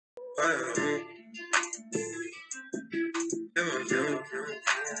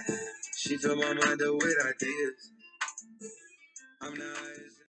She told my mind up with ideas.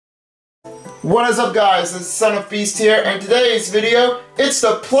 What is up, guys? It's Son of Beast here, and today's video, it's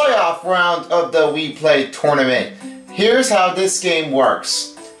the playoff round of the We Play tournament. Here's how this game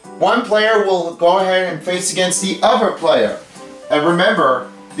works. One player will go ahead and face against the other player. And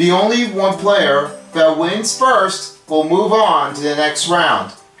remember, the only one player that wins first will move on to the next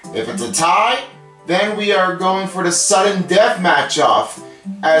round. If it's a tie, then we are going for the sudden death match-off,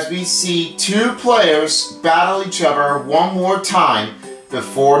 as we see two players battle each other one more time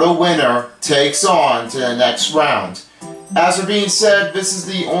before the winner takes on to the next round. As for being said, this is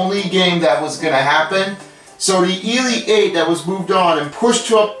the only game that was going to happen. So the Elite 8 that was moved on and pushed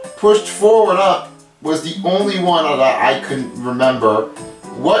forward up was the only one that I couldn't remember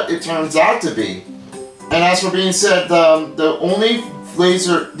what it turns out to be. And as for being said, the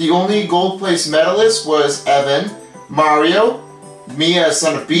only gold place medalist was Evan, Mario, Mia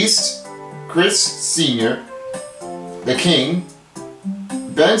Son of Beast, Chris Sr., the King,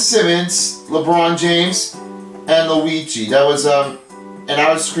 Ben Simmons, LeBron James, and Luigi. That was and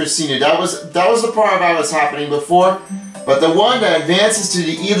I was Chris Sr. That was the part that was happening before. But the one that advances to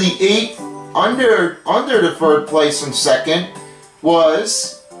the Elite 8 under the third place from second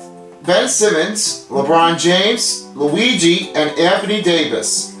was Ben Simmons, LeBron James, Luigi, and Anthony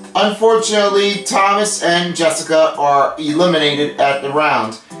Davis. Unfortunately, Thomas and Jessica are eliminated at the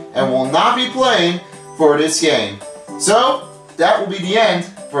round and will not be playing for this game. So, that will be the end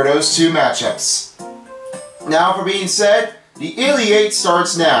for those two matchups. Now, for being said, the Elite 8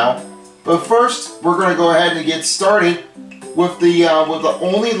 starts now, but first we're going to go ahead and get started with the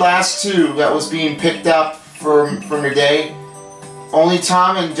only last two that was being picked up from the day. Only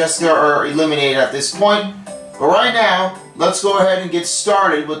Tom and Jessica are eliminated at this point. But right now, let's go ahead and get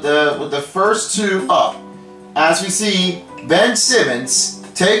started with the first two up. As we see Ben Simmons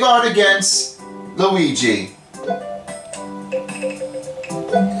take on against Luigi.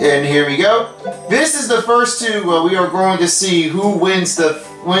 And here we go. This is the first two we are going to see who wins the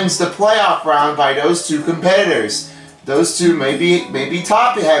playoff round by those two competitors. Those two may be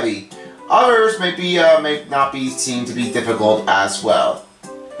top heavy. Others may not be seen to be difficult as well.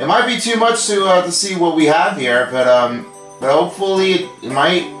 It might be too much to see what we have here, but hopefully it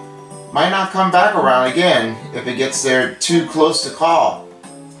might not come back around again if it gets there too close to call.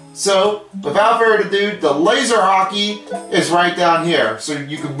 So, without further ado, the laser hockey is right down here. So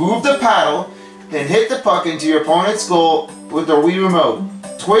you can move the paddle and hit the puck into your opponent's goal with the Wii Remote.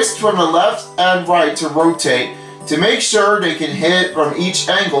 Twist from the left and right to rotate to make sure they can hit it from each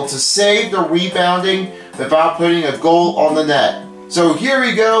angle to save the rebounding without putting a goal on the net. So here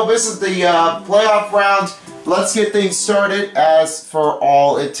we go. This is the playoff round. Let's get things started as for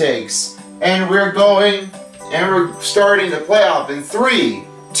all it takes. And we're starting the playoff in 3,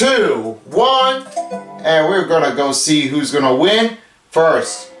 2, 1, and we're gonna go see who's gonna win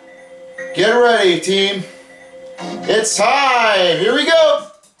first. Get ready, team. It's time. Here we go.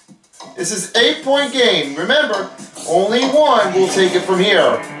 This is 8-point game. Remember, only one will take it from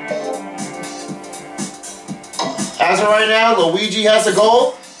here. As of right now, Luigi has a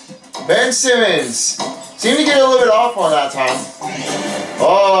goal. Ben Simmons seemed to get a little bit off on that time.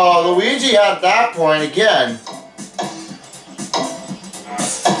 Oh, Luigi had that point again.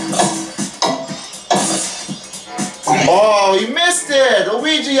 Oh, he missed it!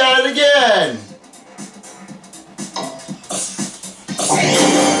 Luigi had it again!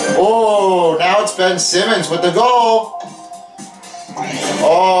 Oh, now it's Ben Simmons with the goal.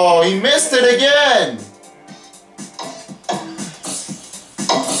 Oh, he missed it again!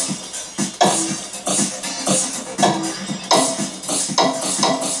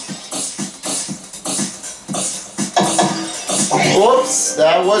 Whoops,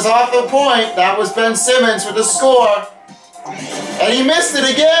 that was off the point. That was Ben Simmons with the score. And he missed it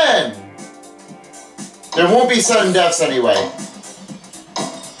again. There won't be sudden deaths anyway.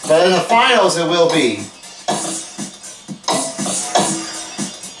 But in the finals it will be.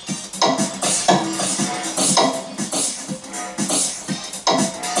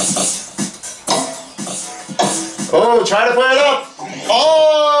 Oh, try to play it up.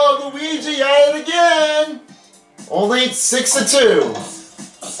 Oh, Luigi had it again. Only 6-2.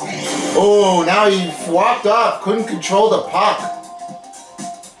 Oh, now he flopped up. Couldn't control the puck.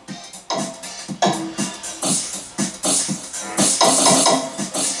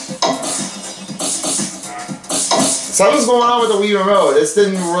 Something's going on with the Wii Remote. This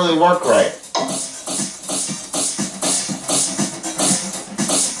didn't really work right.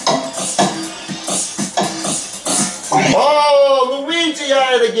 Oh, Luigi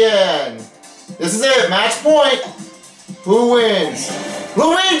had it again. This is it, match point. Who wins?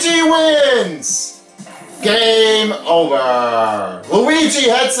 Luigi wins! Game over. Luigi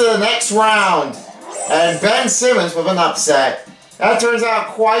heads to the next round. And Ben Simmons with an upset. That turns out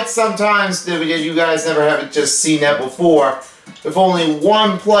quite sometimes because you guys never have just seen that before. With only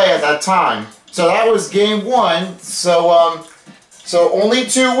one play at that time. So that was game one. So only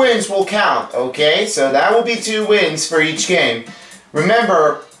 2 wins will count, okay? So that will be 2 wins for each game.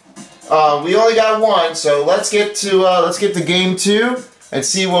 Remember, we only got 1, so let's get to game 2 and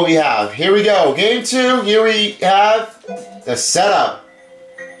see what we have. Here we go, game 2. Here we have the setup.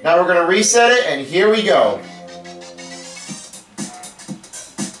 Now we're gonna reset it, and here we go.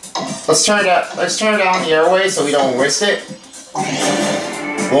 Let's turn down the airway so we don't waste it.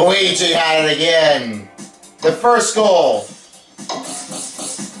 Luigi had it again. The first goal.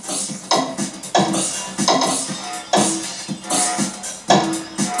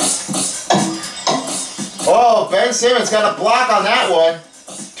 Oh, Ben Simmons got a block on that one.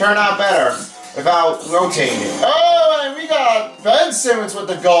 Turned out better without rotating it. Oh, and we got Ben Simmons with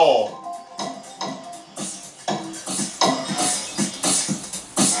the goal.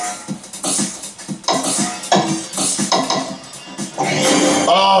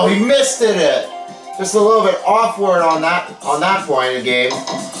 Oh, he missed it. Just a little bit offward on that point of the game.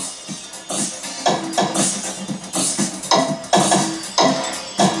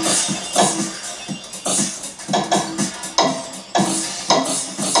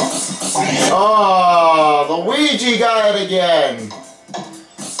 Oh, Luigi got it again.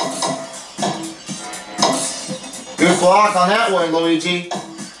 Good block on that one, Luigi.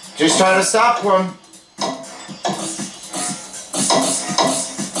 Just trying to stop him.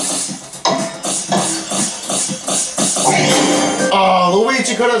 Oh,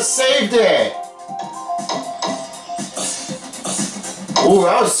 Luigi could have saved it. Ooh,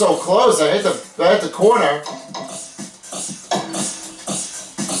 that was so close. I hit the corner.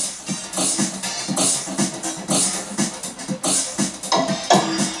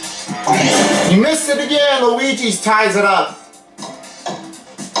 He missed it again. Luigi ties it up.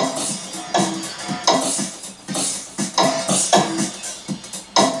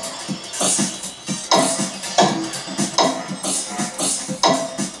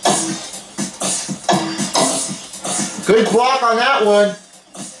 Good block on that one.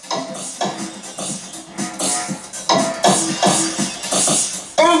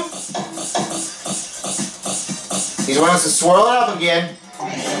 Oop. He wants to swirl it up again.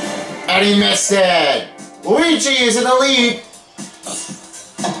 And he missed it. Luigi is in the lead.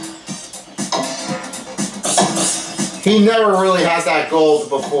 He never really has that goal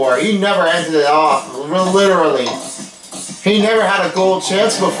before. He never ended it off, literally. He never had a goal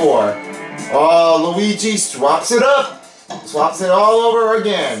chance before. Oh, Luigi swaps it up. Swaps it all over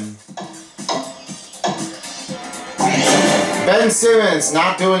again. Ben Simmons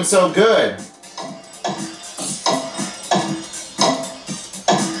not doing so good.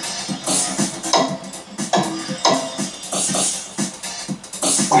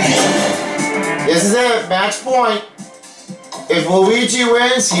 This is it, match point. If Luigi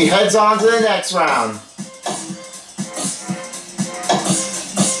wins, he heads on to the next round.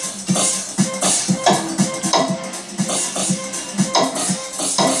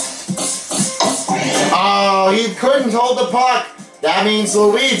 Oh, he couldn't hold the puck. That means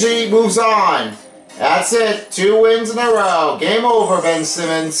Luigi moves on. That's it, 2 wins in a row. Game over, Ben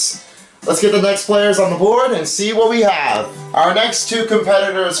Simmons. Let's get the next players on the board and see what we have. Our next 2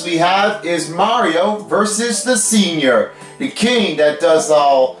 competitors we have is Mario versus the Senior, the king that does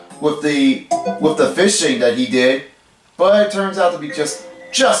all with the fishing that he did, but it turns out to be just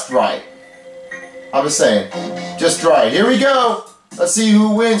right. I'm just saying, just right. Here we go. Let's see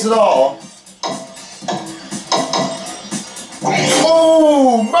who wins it all.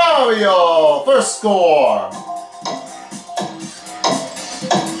 Oh, Mario! First score.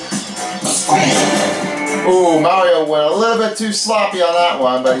 Ooh, Mario went a little bit too sloppy on that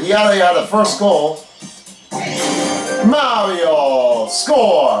one, but he already had the first goal. Mario,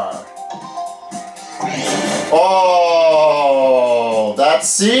 score! Oh, that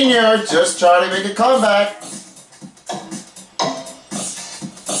Senior just trying to make a comeback.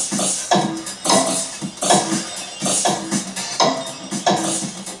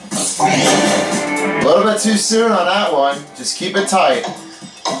 A little bit too soon on that one. Just keep it tight.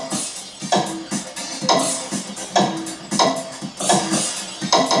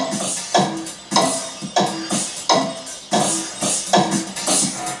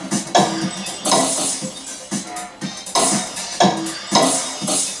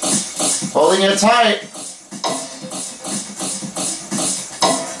 Holding it tight.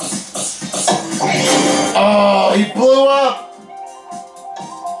 he blew up.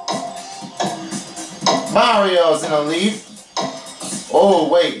 Mario's in the lead. Oh,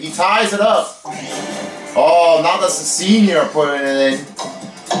 wait, he ties it up. Oh, now that's the senior putting it in.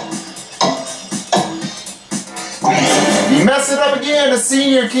 He messed it up again. The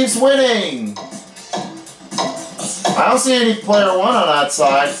senior keeps winning. I don't see any player one on that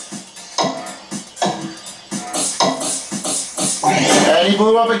side. And he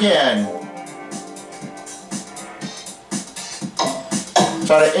blew up again.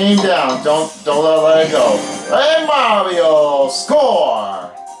 Try to aim down. Don't let it go. And Mario score.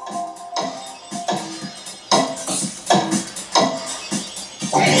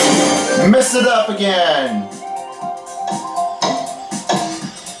 Messed it up again.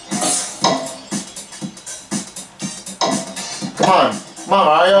 Come on,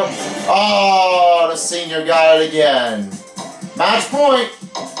 Mario. Oh, the senior got it again. Match point.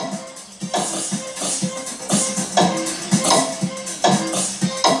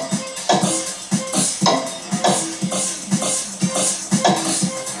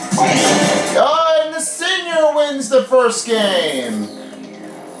 Oh, and the senior wins the first game.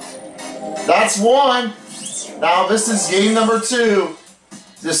 That's one. Now this is game number 2.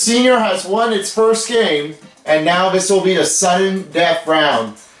 The senior has won its first game, and now this will be the sudden death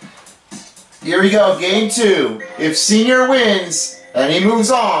round. Here we go, game 2. If senior wins, then he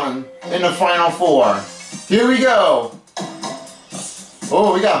moves on in the final 4. Here we go.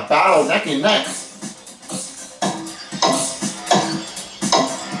 Oh, we got battle neck and neck.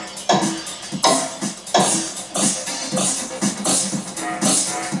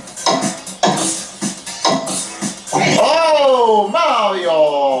 Oh,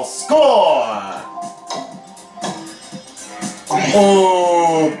 Mario score.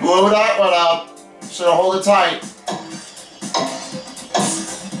 Oh, blew that one up. Should have held it tight.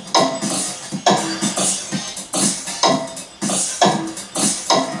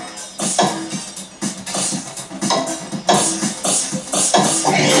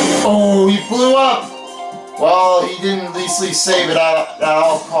 Oh, he blew up. Well, he didn't at least save it at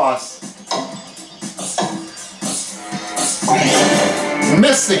all costs.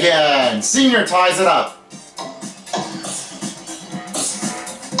 Missed again. Senior ties it up.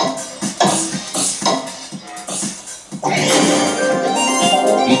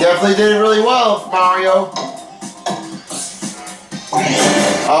 He definitely did it really well, Mario.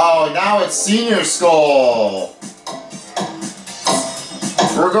 Oh, now it's senior's goal.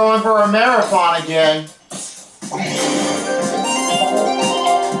 We're going for a marathon again.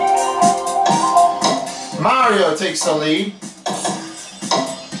 Mario takes the lead.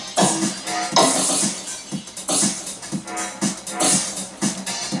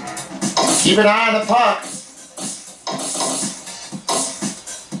 Keep an eye on the puck.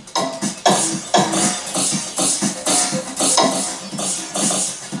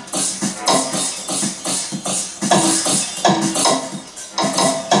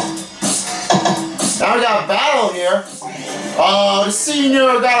 Now we got a battle here. Oh, the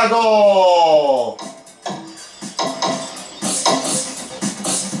senior got a goal.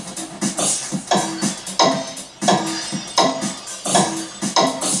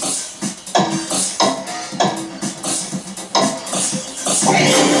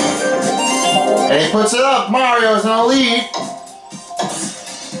 And he puts it up. Mario's in the lead.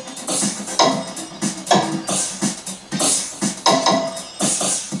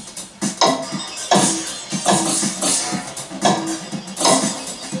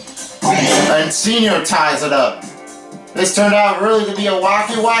 And senior ties it up. This turned out really to be a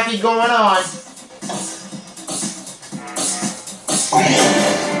wacky going on.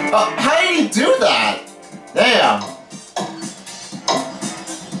 How did he do that? Damn.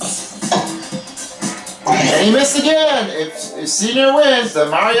 And he missed again. If senior wins, then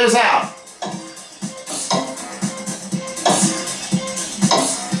Mario's out.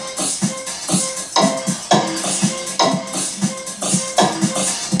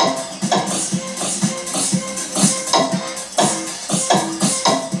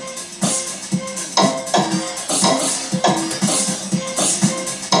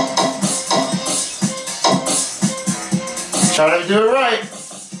 Try to do it right.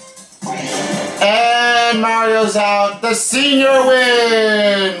 And Mario's out. The senior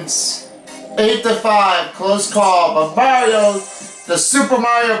wins! 8-5. Close call. But Mario, the Super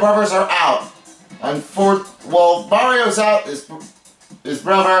Mario Brothers are out. Well, Mario's out, his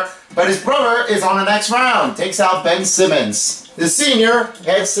brother, but his brother is on the next round. Takes out Ben Simmons. The senior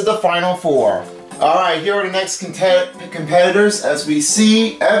heads to the final 4. Alright, here are the next competitors as we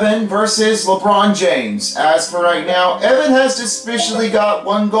see Evan versus LeBron James. As for right now, Evan has just officially got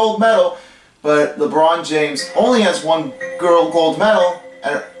 1 gold medal, but LeBron James only has one gold medal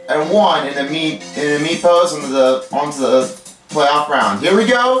and won in a meet pose onto the playoff round. Here we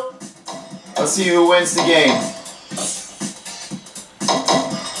go. Let's see who wins the game.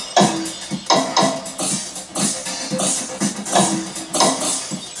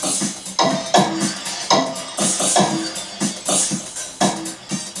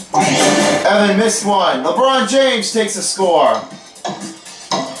 Evan missed one. LeBron James takes a score.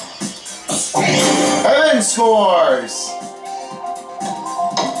 Evan scores.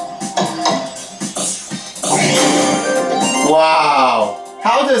 Wow.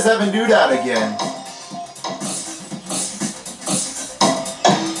 How does Evan do that again?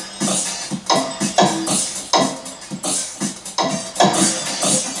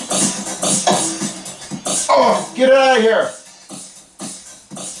 Oh, get it out of here.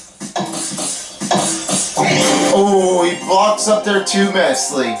 Oh, he blocks up there too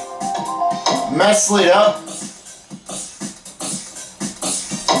messily. Messily up.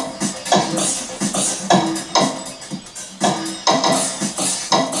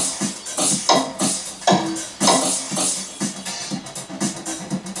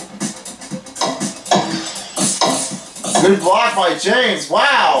 Good block by James.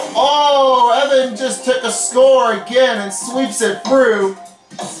 Wow. Oh, Evan just took a score again and sweeps it through.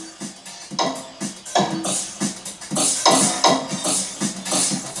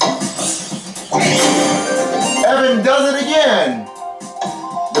 Evan does it again.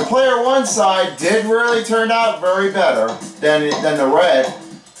 The player one side did really turn out very better than the red.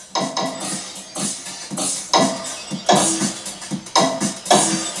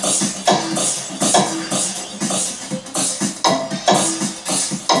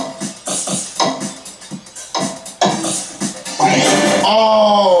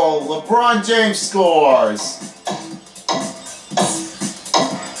 Oh, LeBron James scores.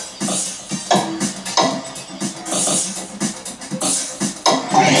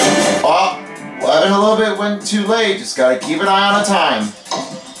 A little bit went too late. Just gotta keep an eye on the time.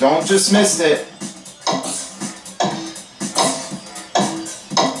 Don't just miss it.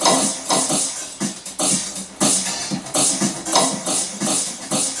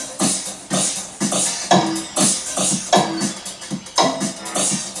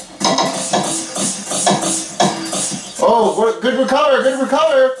 Oh, good recover, good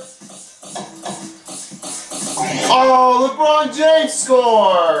recover. Oh, LeBron James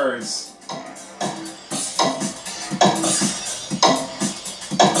scores.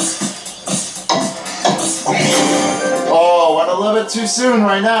 Oh, went a little bit too soon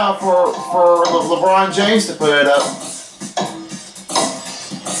right now for LeBron James to put it up.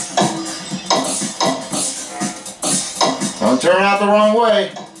 Don't turn out the wrong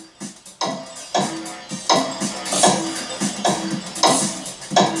way.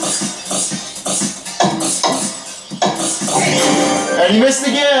 And he missed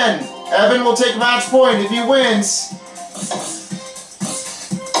again. Evan will take match point if he wins.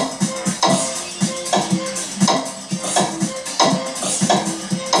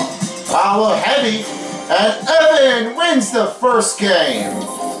 Wow, a little heavy. And Evan wins the first game.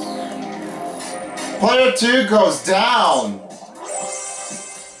 Player 2 goes down.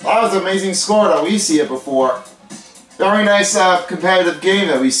 That was an amazing score that we see it before. Very nice competitive game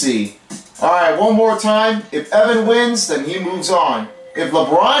that we see. Alright, one more time. If Evan wins, then he moves on. If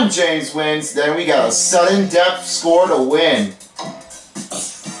LeBron James wins, then we got a sudden death score to win.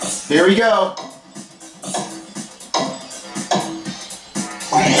 Here we go.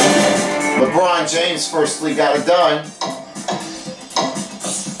 LeBron James firstly got it done.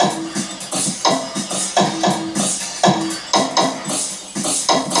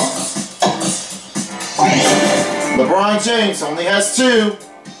 LeBron James only has 2.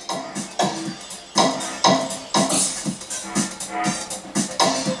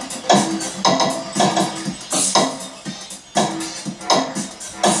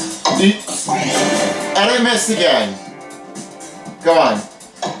 And I missed again. Come on.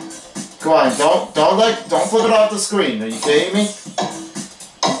 Come on, don't flip it off the screen. Are you kidding me?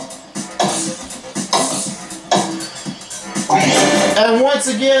 And once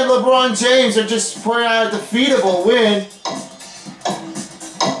again, LeBron James are just putting out a defeatable win.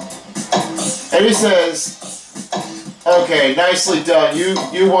 And he says, okay, nicely done.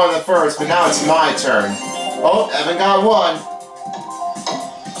 You won the first, but now it's my turn. Oh, Evan got 1.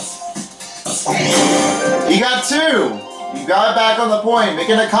 He got 2. You got it back on the point,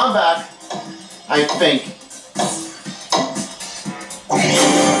 making a comeback, I think.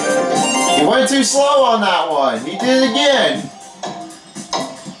 He went too slow on that one. He did it again.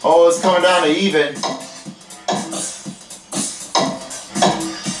 Oh, it's coming down to even.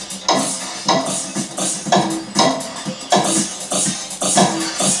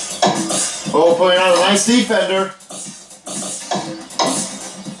 putting out a nice defender.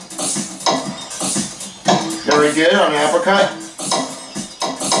 Very good on the uppercut.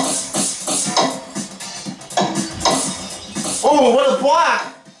 Oh, what a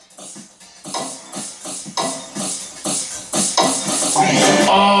block!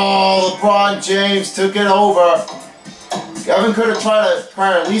 Oh, LeBron James took it over. Evan could have tried to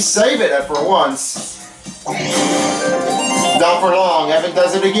at least save it for once. Not for long. Evan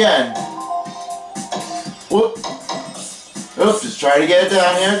does it again. Whoop. Oops, just try to get it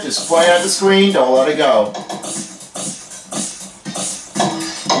down here. Just play at the screen. Don't let it go.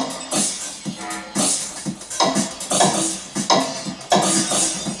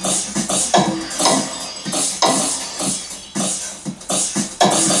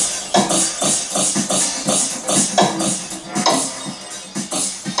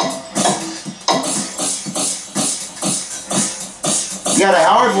 Got a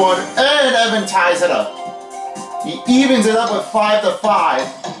hard one, and Evan ties it up. He evens it up with 5-5.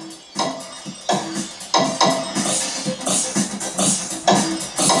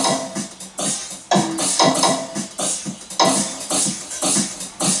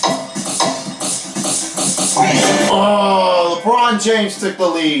 Oh, LeBron James took the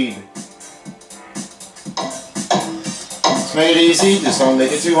lead. Let's make it easy, just don't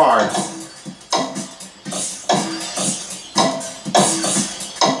make it too hard.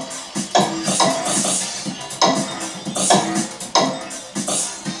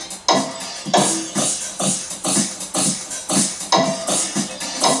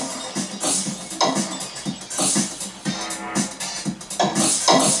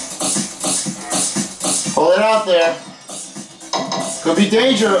 Pull it out there. Could be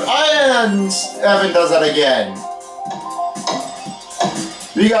danger. And Evan does that again.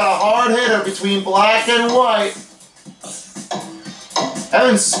 We got a hard hitter between black and white.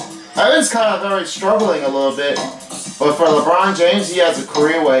 Evan's kind of very struggling a little bit. But for LeBron James, he has a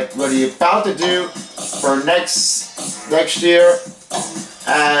career what he's about to do for next year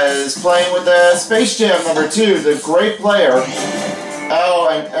as playing with the Space Jam #2, the great player. Oh,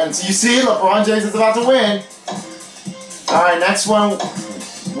 and so you see, LeBron James is about to win. Alright, next one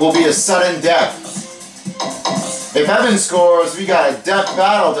will be a sudden death. If Evan scores, we got a death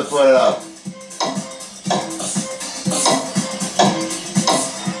battle to put it up.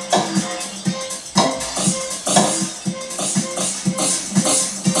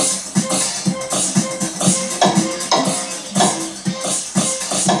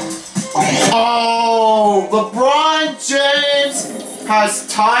 Oh, LeBron James has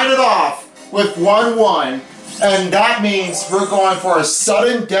tied it off with 1-1, and that means we're going for a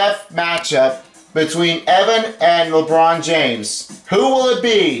sudden death matchup between Evan and LeBron James. Who will it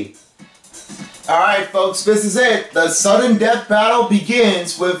be? Alright folks, this is it. The sudden death battle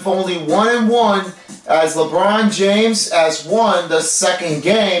begins with only 1-1 as LeBron James has won the second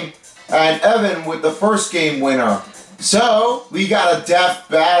game and Evan with the first game winner. So, we got a death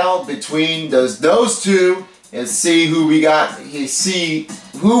battle between those two and see who we got, see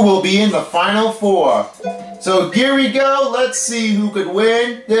who will be in the final four. So here we go, let's see who could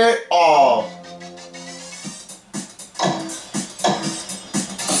win it all.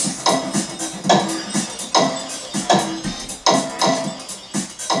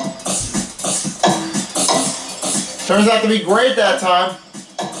 Turns out to be great that time.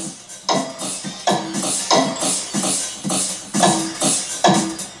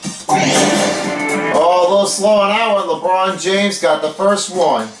 Oh, a little slow on that one. LeBron James got the first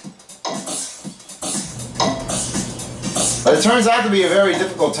one. But it turns out to be a very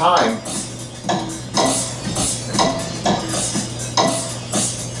difficult time.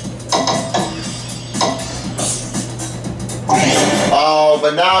 Oh,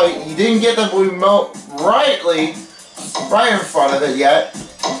 but now he didn't get the remote right in front of it yet.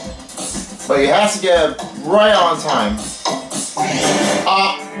 But he has to get it right on time.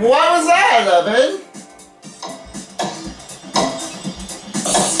 What was that, Evan?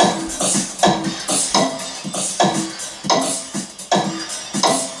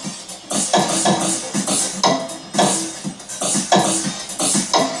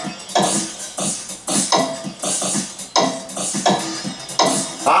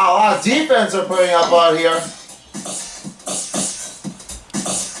 A lot of defense are putting up out here.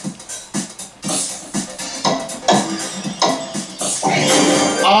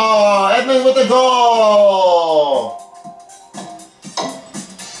 Oh, Edmund with the goal!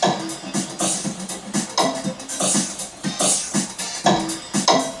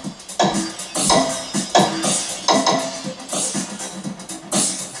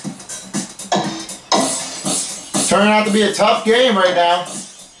 Turning out to be a tough game right now.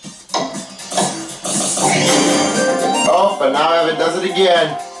 Oh, but now Evan does it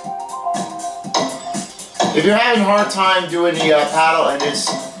again. If you're having a hard time doing the paddle and just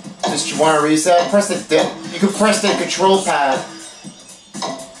want to reset, you can press the control pad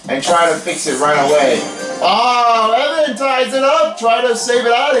and try to fix it right away. Oh, Evan ties it up, try to save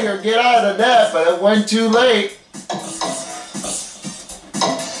it out of here, get out of the net, but it went too late.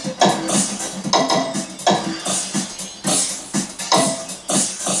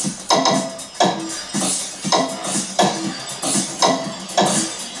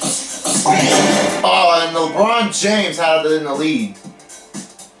 Oh, and LeBron James had it in the lead.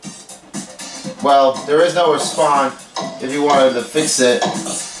 Well, there is no respawn if you wanted to fix it.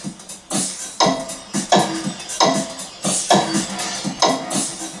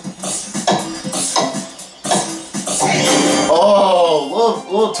 Oh,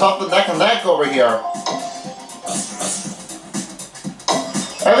 a little tough neck and neck over here.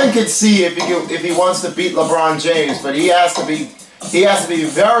 Evan can see if he wants to beat LeBron James, but he has to be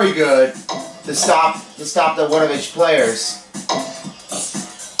very good to stop the Winovich players.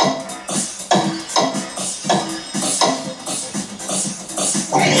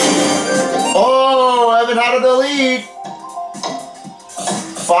 Oh, Evan out of the lead.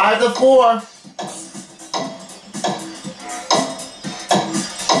 5-4.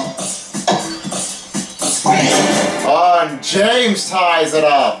 Oh, and James ties it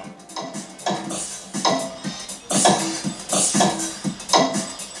up.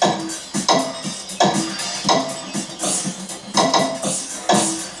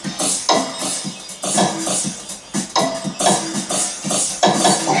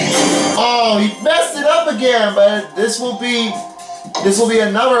 Oh, he messed it up again, but this will be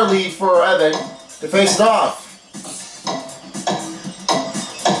another lead for Evan to face it off.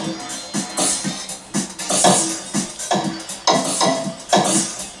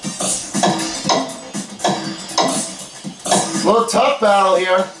 A little tough battle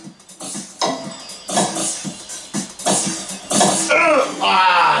here.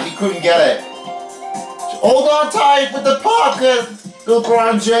 He couldn't get it. Hold on tight with the puck,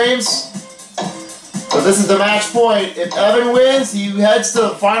 LeBron James. But this is the match point. If Evan wins, he heads to the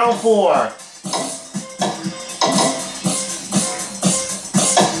Final Four.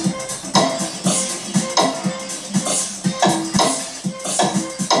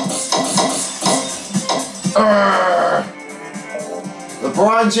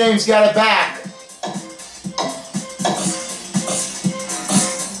 LeBron James got it back.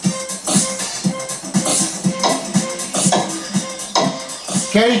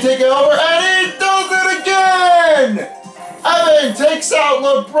 Can he take it over? And he does it again! Evan takes out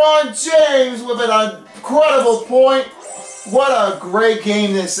LeBron James with an incredible point. What a great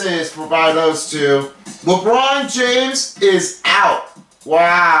game this is by those two. LeBron James is out.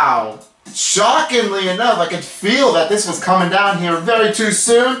 Wow. Shockingly enough, I could feel that this was coming down here very too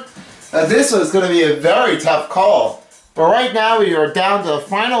soon. This was going to be a very tough call. But right now we are down to the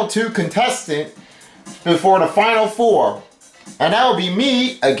final two contestants before the Final Four. And that will be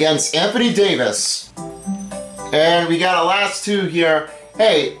me against Anthony Davis. And we got a last two here.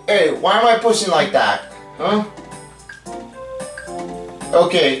 Hey, why am I pushing like that? Huh?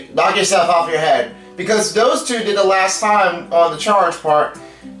 Okay, knock yourself off your head. Because those two did the last time on the charge part.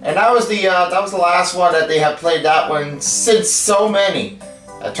 And that was the last one that they have played that one since so many.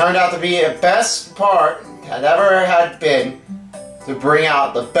 It turned out to be the best part that ever had been to bring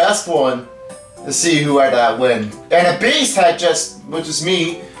out the best one to see who had that win. And the Beast had which is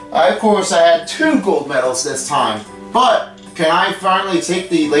me, of course I had 2 gold medals this time. But can I finally take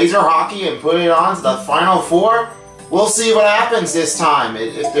the laser hockey and put it on to the Final Four? We'll see what happens this time,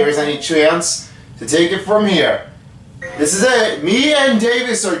 if there's any chance to take it from here. This is it. Me and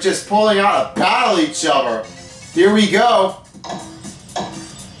Davis are just pulling out to battle each other. Here we go.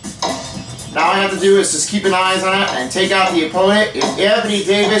 Now all I have to do is just keep an eye on it and take out the opponent if Anthony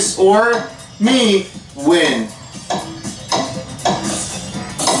Davis or me win.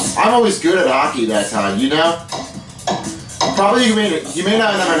 I'm always good at hockey that time, you know? Probably you may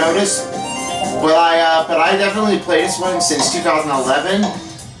not have never noticed, but I definitely played this one since 2011.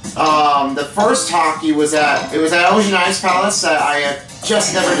 The first hockey was at Ocean Ice Palace that I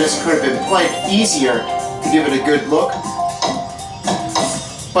just could have been played easier to give it a good look.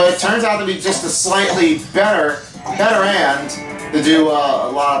 But it turns out to be just a slightly better end to do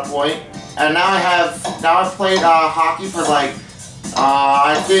a lot of point. And now I've played hockey for like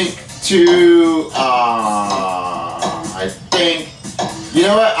I think you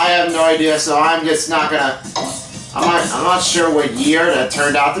know what, I have no idea, so I'm just not gonna I'm not sure what year that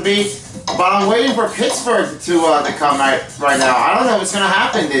turned out to be, but I'm waiting for Pittsburgh to come right now. I don't know what's gonna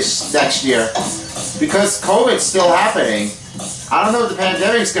happen this next year. because COVID's still happening. I don't know if the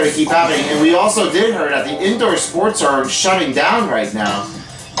pandemic's going to keep happening, and we also did hear that the indoor sports are shutting down right now.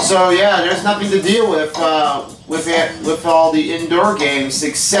 So yeah, there's nothing to deal with all the indoor games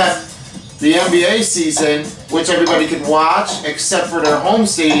except the NBA season, which everybody can watch, except for their home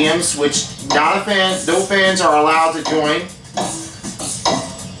stadiums, which no fans are allowed to join,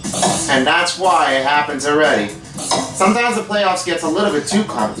 and that's why it happens already. Sometimes the playoffs gets a little bit too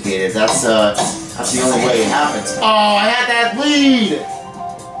complicated. That's the only way it happens. Oh, I had that lead!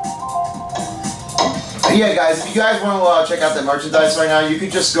 Yeah, guys, if you guys want to check out the merchandise right now, you can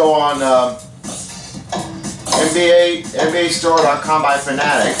just go on NBAstore.com by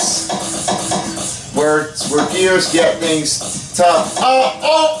Fanatics, where gears get things tough. Oh,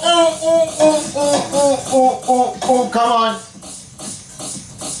 come on.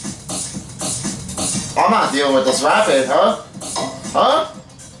 I'm not dealing with this rapid, huh? Huh?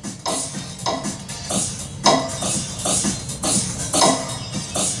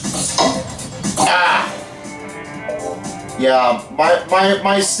 Ah! Yeah,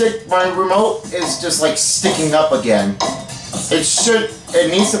 my remote is just like sticking up again.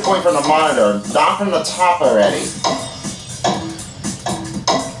 It needs to point from the monitor, not from the top already.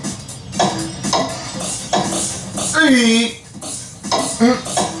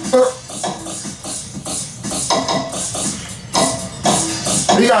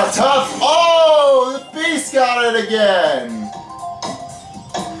 We got tough. Oh, the beast got it again.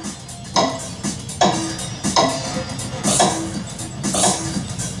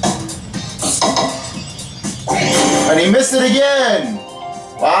 And he missed it again.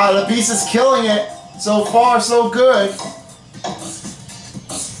 Wow, the beast is killing it. So far, so good.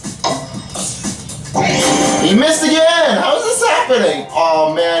 He missed again. How is this happening?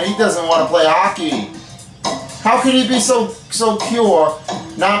 Oh man, he doesn't want to play hockey. How can he be so pure,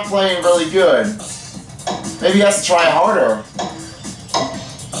 not playing really good? Maybe he has to try harder.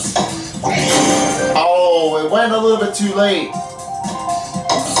 Oh, it went a little bit too late.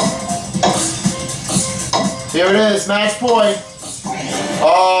 Here it is, match point.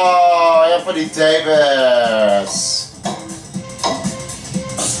 Oh, Anthony Davis.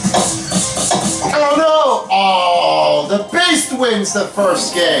 Oh no! Oh, the Beast wins the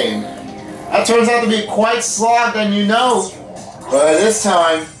first game. That turns out to be quite slogged, and you know. But this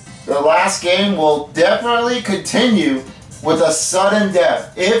time, the last game will definitely continue with a sudden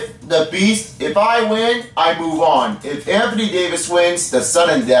death. If I win, I move on. If Anthony Davis wins, the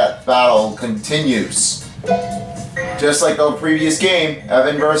sudden death battle continues. Just like the previous game,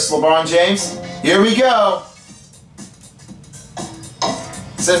 Evan versus LeBron James. Here we go.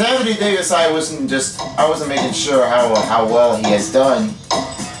 Since Anthony Davis, I wasn't making sure how well he has done.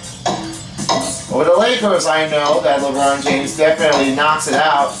 But with the Lakers, I know that LeBron James definitely knocks it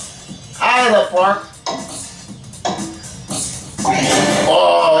out of the park.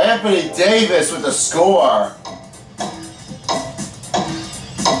 Oh, Anthony Davis with the score.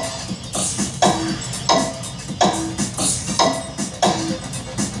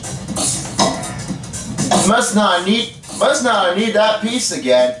 Must not need that piece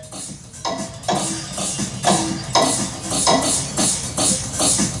again.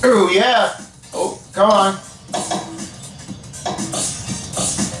 Ooh, yeah. Oh, come on.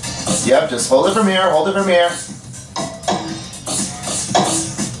 Yep, just hold it from here, hold it from here.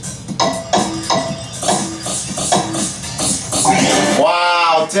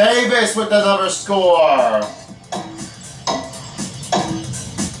 Wow, Davis with another score.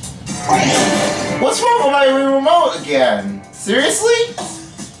 What's wrong with my remote again? Seriously?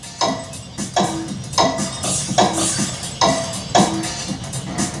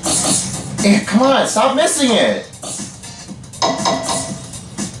 Hey, come on, stop missing it.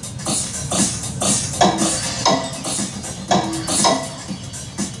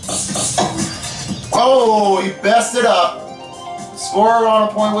 Oh, he messed it up. The scorer on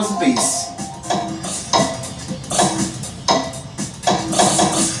a point was the Beast.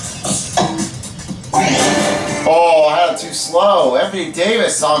 Oh, I had it too slow. Anthony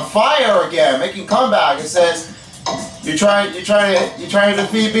Davis on fire again, making comeback. It says, "You trying to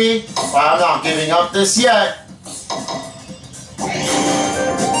defeat me? Well, I'm not giving up this yet."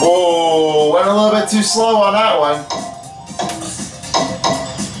 Oh, went a little bit too slow on that one.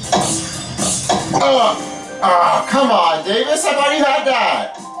 Oh, come on, Davis. I thought you had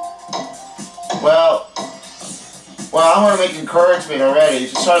that. Well, I'm going to make encouragement already.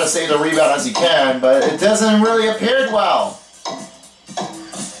 Just try to save the rebound as you can, but it doesn't really appear well.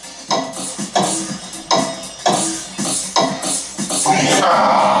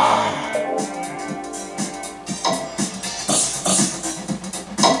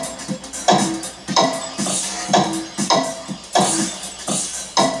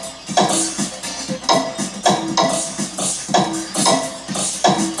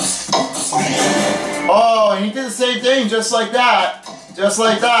 thing, just like that. Just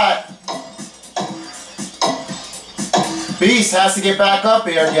like that. Beast has to get back up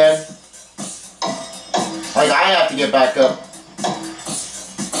here again. Like I have to get back up.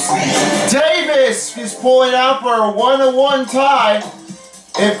 Davis is pulling out for a 1-1 tie.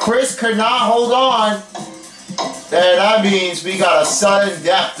 If Chris could not hold on, then that means we got a sudden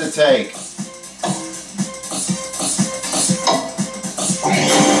death to take.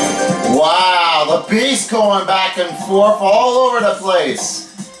 Wow, the Beast going back and forth all over the place.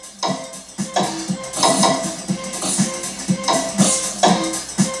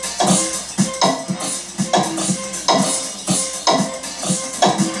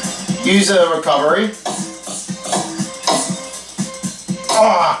 Use a recovery.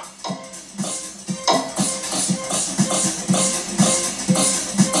 Ah!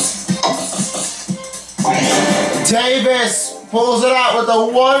 Davis pulls it out with a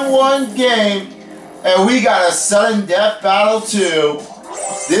 1-1 game, and we got a sudden death battle too.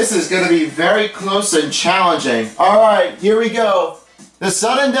 This is going to be very close and challenging. All right, here we go. The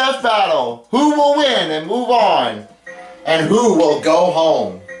sudden death battle. Who will win and move on? And who will go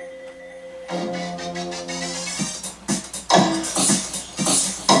home? I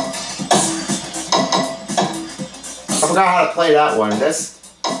forgot how to play that one. I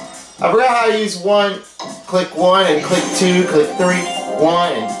forgot how to use click 1 and click 2, click 3,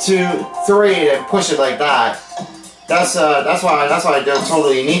 1 and 2, 3, and push it like that. That's why I don't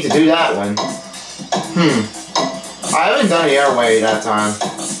totally need to do that one. I haven't done the airway that time.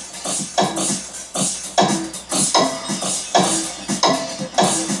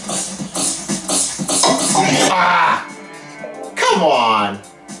 Ah! Come on!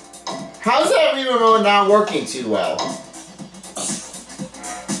 How's that Wii remote not working too well?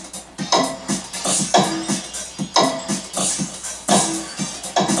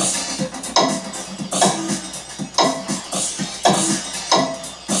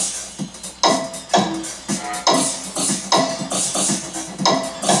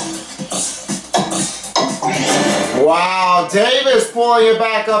 Wow, Davis pulling it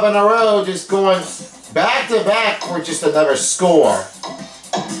back up in a row, just going back to back for just another score.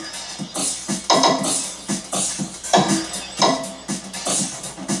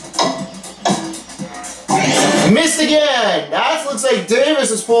 Missed again! That looks like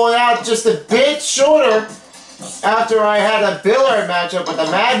Davis is pulling out just a bit shorter after I had a Billard matchup with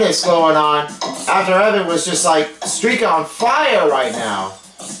the madness going on. After Evan was just like streaking on fire right now.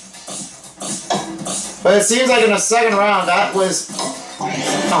 But it seems like in the second round that was...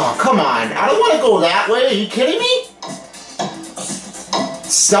 Oh, come on. I don't want to go that way. Are you kidding me?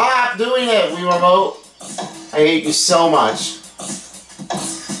 Stop doing it, Wii Remote. I hate you so much.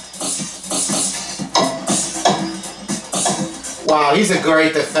 Wow, he's a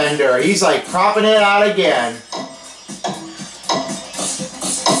great defender. He's like propping it out again.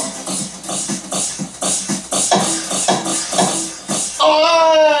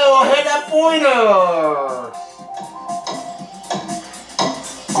 Oh, hit that pointer!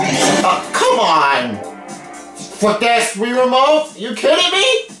 Come on! Foot this, Wii Remote? You kidding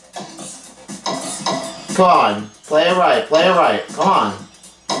me? Come on, play it right, play it right. Come on.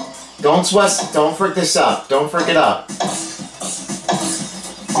 Don't sweat, don't frick this up. Don't frick it up.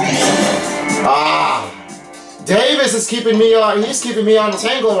 Ah! Davis is keeping me on, he's keeping me on the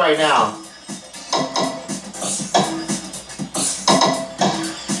tangle right now.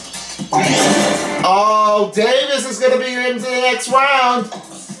 Oh, Davis is going to be into the next round.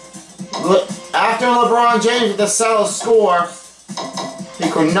 After LeBron James with the settled score, he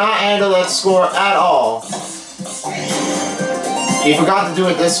could not handle that score at all. He forgot to do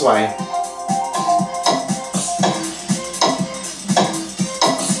it this way.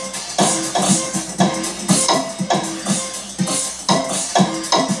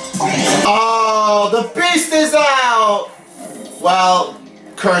 Oh, the beast is out! Well,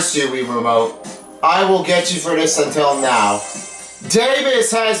 curse you, Wii Remote. I will get you for this until now.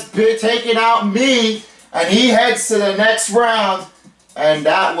 Davis has taken out me, and he heads to the next round, and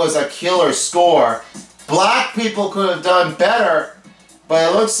that was a killer score. Black people could have done better, but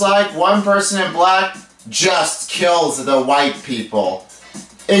it looks like one person in black just kills the white people.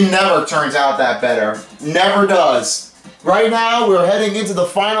 It never turns out that better. Never does. Right now, we're heading into the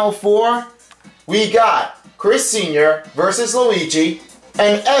final four. We got Chris Sr. versus Luigi,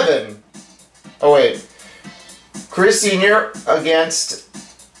 and Evan. Oh wait. Chris Sr. against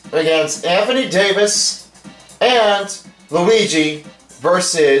Anthony Davis, and Luigi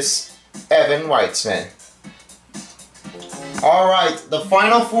versus Evan Weitzman. Alright, the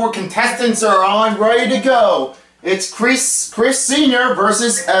final four contestants are on, ready to go. It's Chris Sr.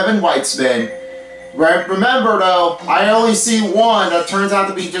 versus Evan Weitzman. Remember though, I only see one that turns out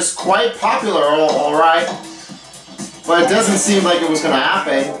to be just quite popular, alright? But it doesn't seem like it was going to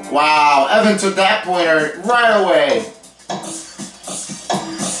happen. Wow, Evan took that pointer right away.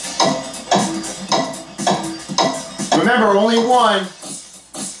 Remember, only one,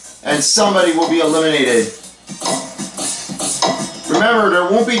 and somebody will be eliminated. Remember, there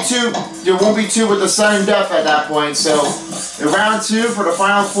won't be two with the sudden death at that point, so in round 2 for the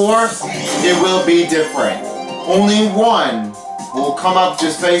final 4, it will be different. Only one will come up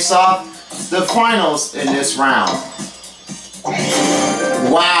just face off the finals in this round.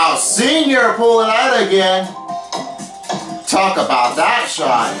 Wow, Senior pulling out again. Talk about that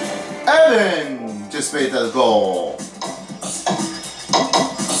shot. Evan just made the goal.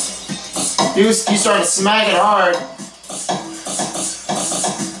 He started smacking hard.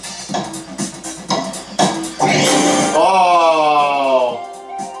 Oh,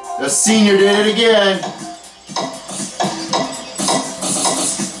 the Senior did it again.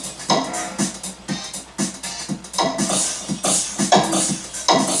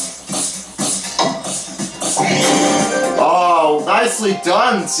 Oh, nicely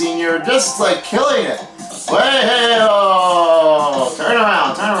done, Senior. Just like killing it. Well, turn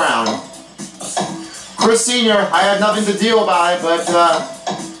around, turn around. Chris Senior, I had nothing to deal about it, but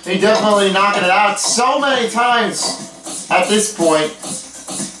he definitely knocking it out so many times at this point.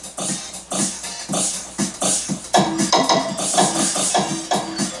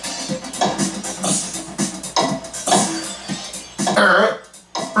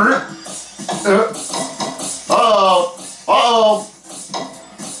 Uh-oh, uh-oh.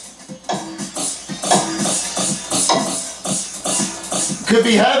 Could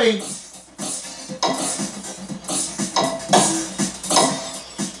be heavy.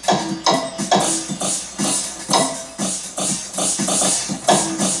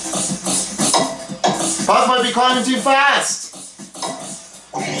 Puff might be climbing too fast.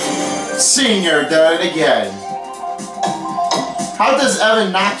 Senior did it again. How does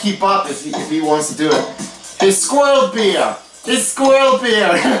Evan not keep up if he wants to do it? His squirrel beer. His squirrel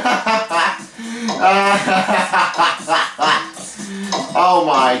beer. Oh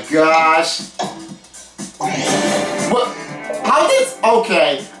my gosh. What? How did?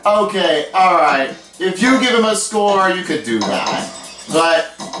 Okay, alright. If you give him a score, you could do that.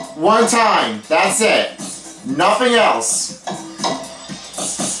 But one time, that's it. Nothing else.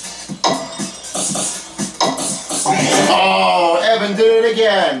 Oh, Evan did it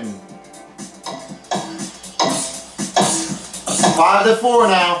again. 5-4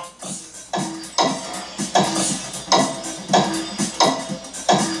 now.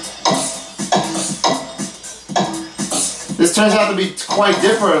 This turns out to be quite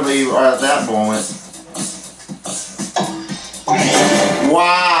differently at that moment.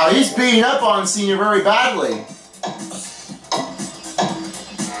 Wow, he's beating up on Senior very badly.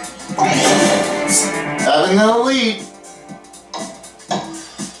 Evan in the lead.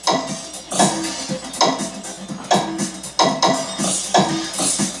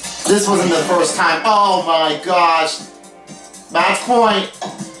 This wasn't the first time. Oh my gosh. Match point.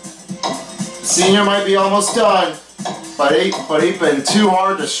 Senior might be almost done. But he's been too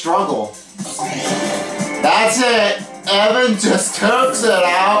hard to struggle. That's it. Evan just takes it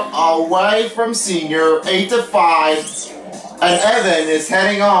out away from Senior, 8-5. And Evan is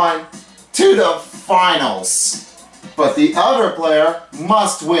heading on to the finals. But the other player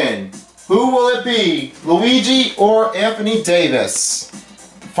must win. Who will it be? Luigi or Anthony Davis?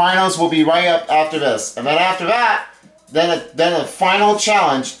 Finals will be right up after this. And then after that, then the final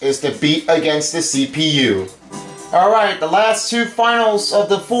challenge is to beat against the CPU. Alright, the last 2 finals of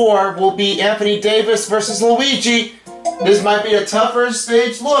the 4 will be Anthony Davis versus Luigi. This might be a tougher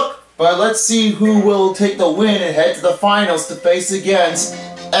stage look, but let's see who will take the win and head to the finals to face against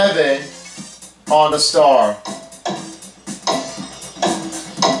Evan on the star.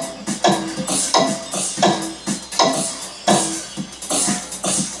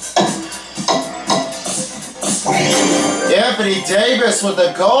 Anthony Davis with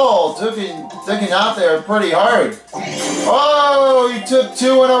the goal, took it out there pretty hard. Oh, he took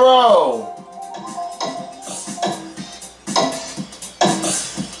 2 in a row.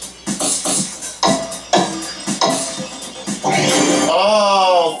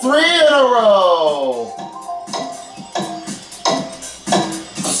 Oh, 3 in a row.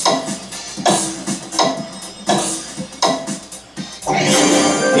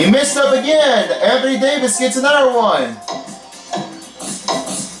 He missed up again. Anthony Davis gets another one.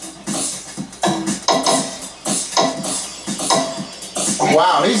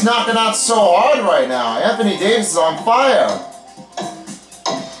 Wow, he's knocking out so hard right now. Anthony Davis is on fire.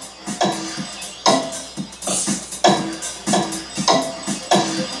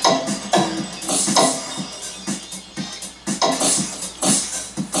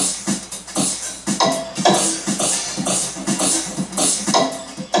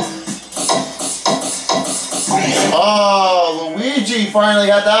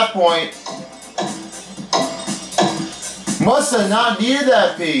 finally at that point. Must have not needed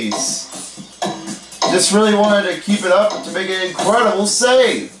that piece. Just really wanted to keep it up to make an incredible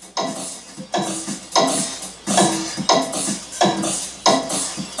save.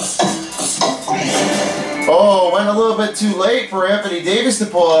 Oh, went a little bit too late for Anthony Davis to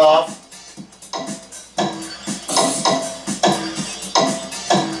pull it off.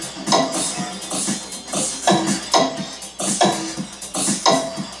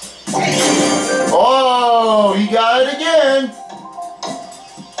 Oh, he got it again.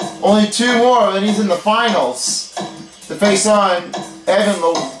 Only 2 more, and he's in the finals to face on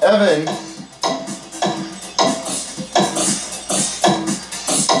Evan.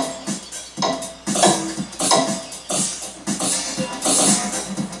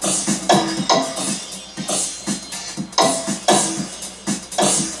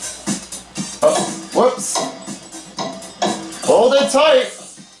 Whoops. Hold it tight.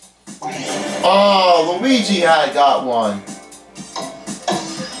 Oh, Luigi had got one.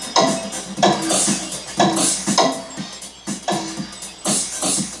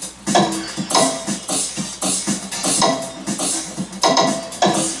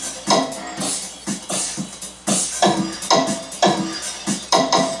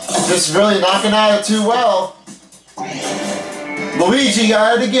 Just really knocking at it too well. Luigi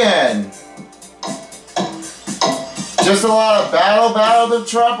got it again. Just a lot of battle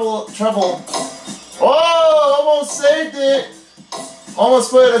trouble. Oh, almost saved it.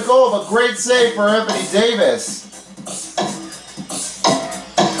 Almost put it a goal, but great save for Anthony Davis.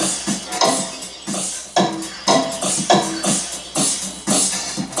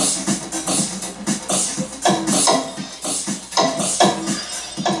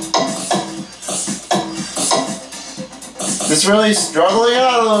 Just really struggling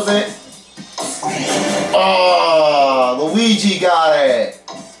out a little bit. Oh, Luigi got it.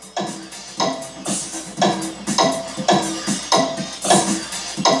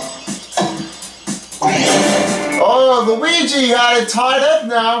 Oh, Luigi got it tied up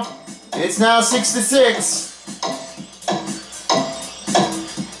now. It's now 6-6.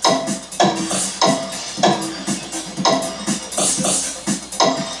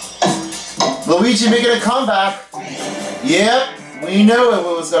 Luigi making a comeback. Yep, we knew it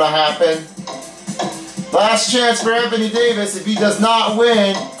was going to happen. Last chance for Anthony Davis. If he does not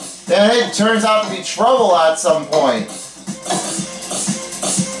win, then it turns out to be trouble at some point.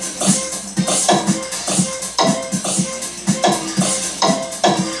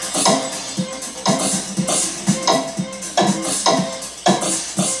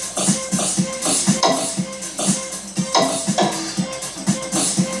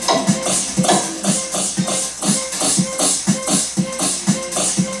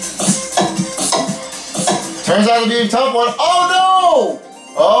 Turns out to be a tough one. Oh no!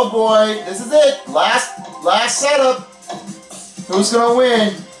 Oh boy, this is it. Last setup. Who's gonna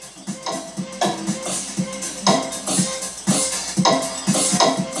win?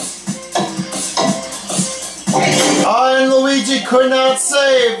 Oh, and Luigi could not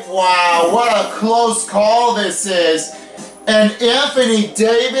save. Wow, what a close call this is. And Anthony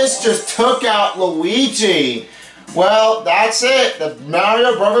Davis just took out Luigi. Well, that's it. The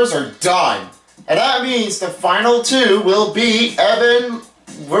Mario Brothers are done. And that means the final 2 will be Evan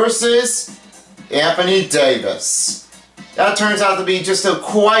versus Anthony Davis. That turns out to be just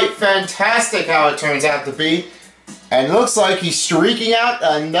quite fantastic how it turns out to be. And looks like he's streaking out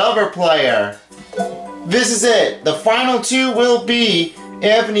another player. This is it. The final 2 will be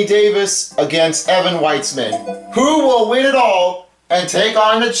Anthony Davis against Evan Weitzman. Who will win it all and take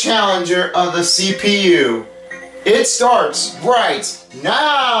on the challenger of the CPU? It starts right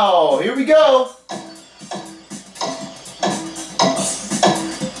now. Here we go.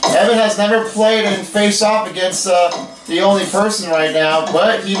 Evan has never played in face-off against the only person right now,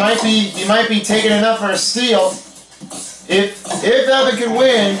 but he might be taking enough for a steal. If Evan can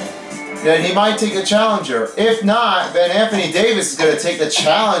win, then he might take the challenger. If not, then Anthony Davis is going to take the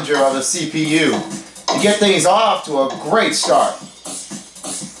challenger of the CPU to get things off to a great start.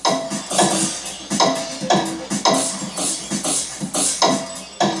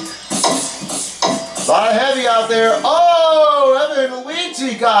 A lot of heavy out there. Oh, Evan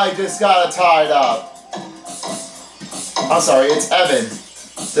Luigi guy just got it tied up. I'm sorry, it's Evan.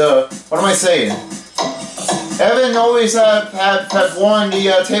 What am I saying? Evan always had won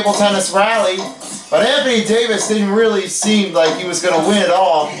the table tennis rally, but Anthony Davis didn't really seem like he was going to win at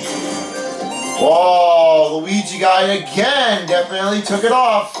all. Whoa, Luigi guy again definitely took it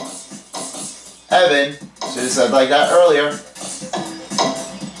off. Evan, should have said like that earlier.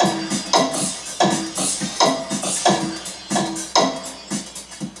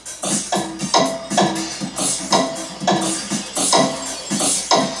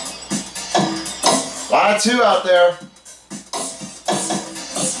 got two out there.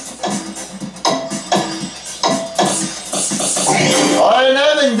 Oh, and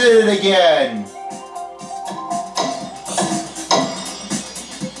Evan did it again.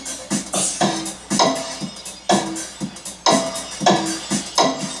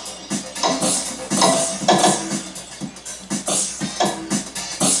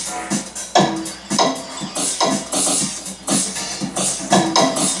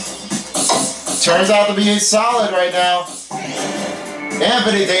 Turns out to be solid right now.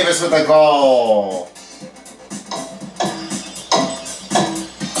 Anthony Davis with a goal.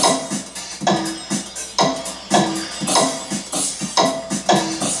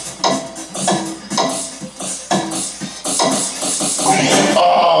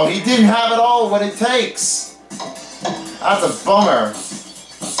 Oh, he didn't have it all what it takes. That's a bummer.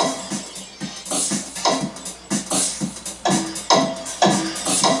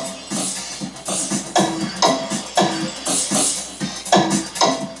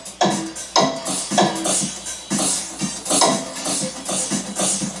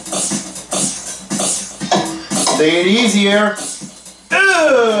 Take it easier.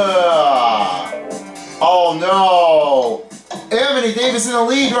 Oh no! Anthony Davis in the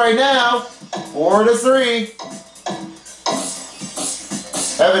lead right now. 4-3.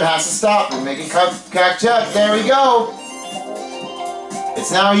 Evan has to stop and make it catch up. There we go.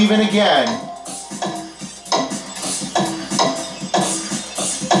 It's now even again.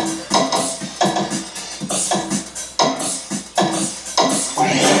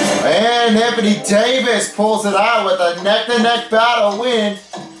 And Anthony Davis pulls it out with a neck-to-neck battle win.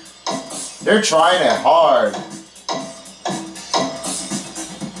 They're trying it hard.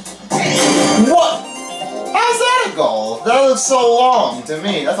 What? How's that a goal? That looks so long to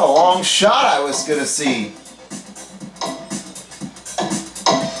me. That's a long shot I was gonna see.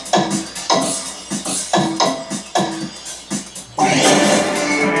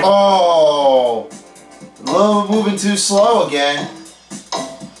 Oh, a little moving too slow again.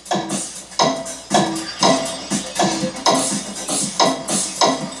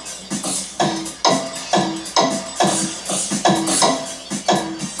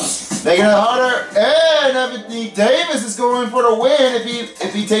 Making it harder, and Anthony Davis is going for the win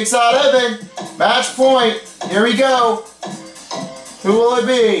if he takes out Evan. Match point. Here we go. Who will it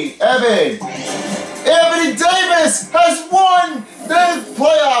be? Evan. Anthony Davis has won the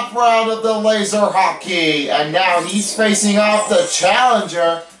playoff round of the laser hockey, and now he's facing off the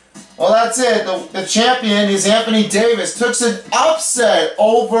challenger. Well, that's it. The champion is Anthony Davis. Took an upset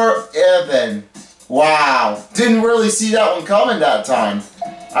over Evan. Wow. Didn't really see that one coming that time.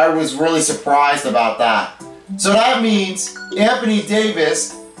 I was really surprised about that. So that means Anthony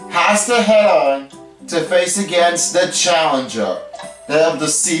Davis has to head on to face against the challenger of the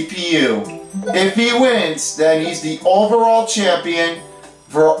CPU. If he wins, then he's the overall champion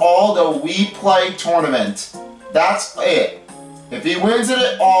for all the We Play tournament. That's it. If he wins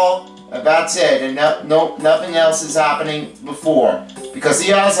it all, that's it, and nothing else is happening before. Because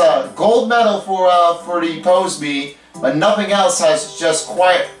he has a gold medal for the POSB, but nothing else has just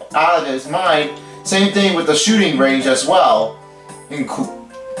quite out of his mind. Same thing with the shooting range as well.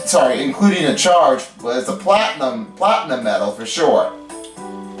 Including a charge, but it's a platinum medal for sure.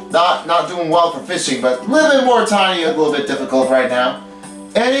 Not doing well for fishing, but a little bit more tiny, a little bit difficult right now.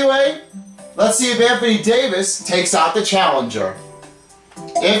 Anyway, let's see if Anthony Davis takes out the challenger.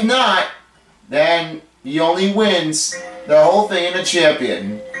 If not, then he only wins the whole thing in the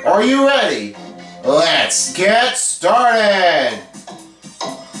champion. Are you ready? Let's get started!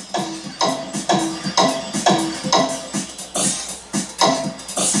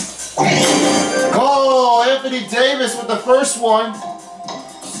 Goal! Anthony Davis with the first one.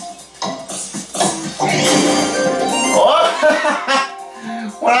 Oh.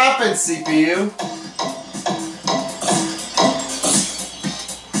 What happened, CPU?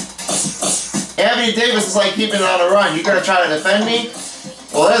 Anthony Davis is like keeping it on the run. You gonna try to defend me?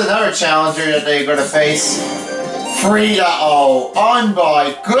 Well, there's another challenger that they're gonna face. Frida. Oh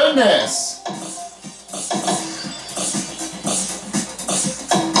my goodness!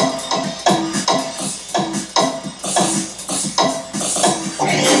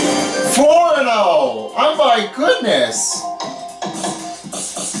 4-0! Oh my goodness!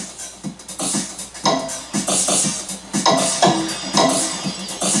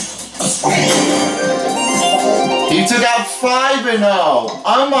 He took out 5-0!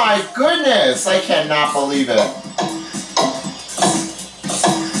 Oh my goodness! I cannot believe it.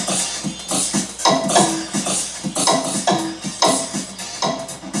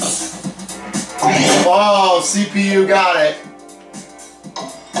 Oh, CPU got it.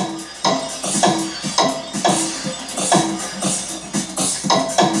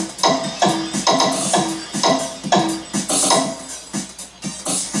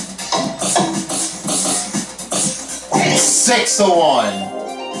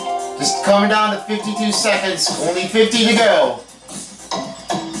 6-1. Just coming down to 52 seconds. Only 50 to go.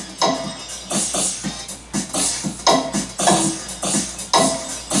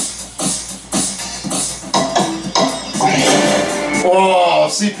 Oh,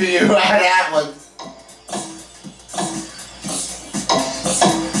 CPU had that one.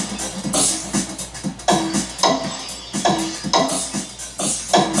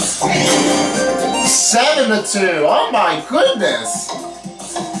 Seven to 2. Oh my goodness.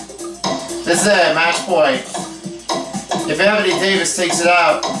 This is it, match point. If Anthony Davis takes it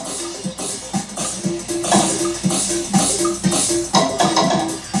out.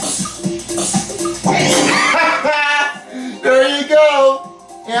 There you go.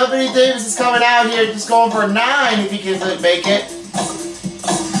 Anthony Davis is coming out here just going for 9 if he can make it.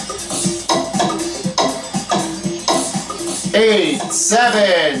 8,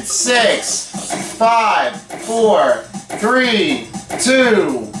 7, 6, 5, 4, 3,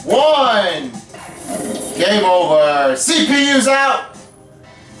 2, 1. Game over. CPU's out.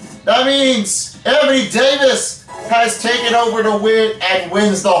 That means Anthony Davis has taken over to win and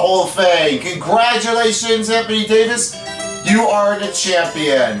wins the whole thing. Congratulations, Anthony Davis. You are the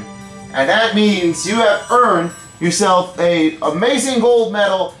champion. And that means you have earned yourself an amazing gold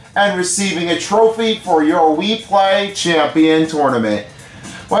medal and receiving a trophy for your We Play Champion tournament.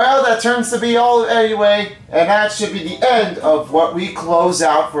 Well, that turns to be all anyway, and that should be the end of what we close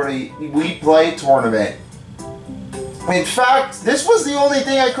out for the We Play tournament. In fact, this was the only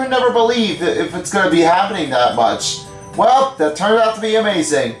thing I could never believe if it's going to be happening that much. Well, that turned out to be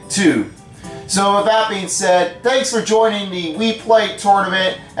amazing, too. So with that being said, thanks for joining the We Play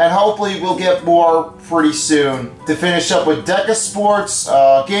tournament, and hopefully we'll get more pretty soon. To finish up with Deca Sports,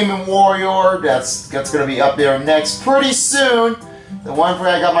 Game & Warrior, that's going to be up there next pretty soon. The one where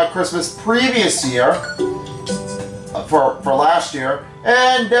I got my Christmas previous year, for last year,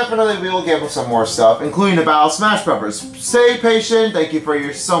 and definitely we will get some more stuff, including the Battle Smash Brothers. Stay patient. Thank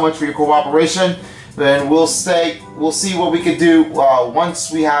you so much for your cooperation. Then we'll see what we can do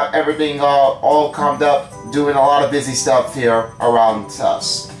once we have everything all calmed up, doing a lot of busy stuff here around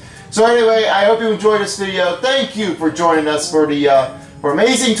us. So anyway, I hope you enjoyed this video. Thank you for joining us for the for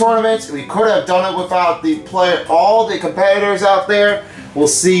amazing tournaments. We could have done it without all the competitors out there. We'll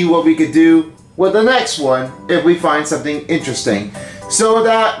see what we could do with the next one if we find something interesting. So with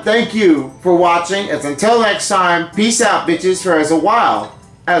that, thank you for watching. And until next time, peace out, bitches, for as a while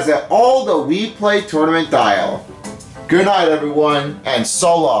as at all the We Play tournament dial. Good night, everyone, and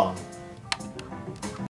so long.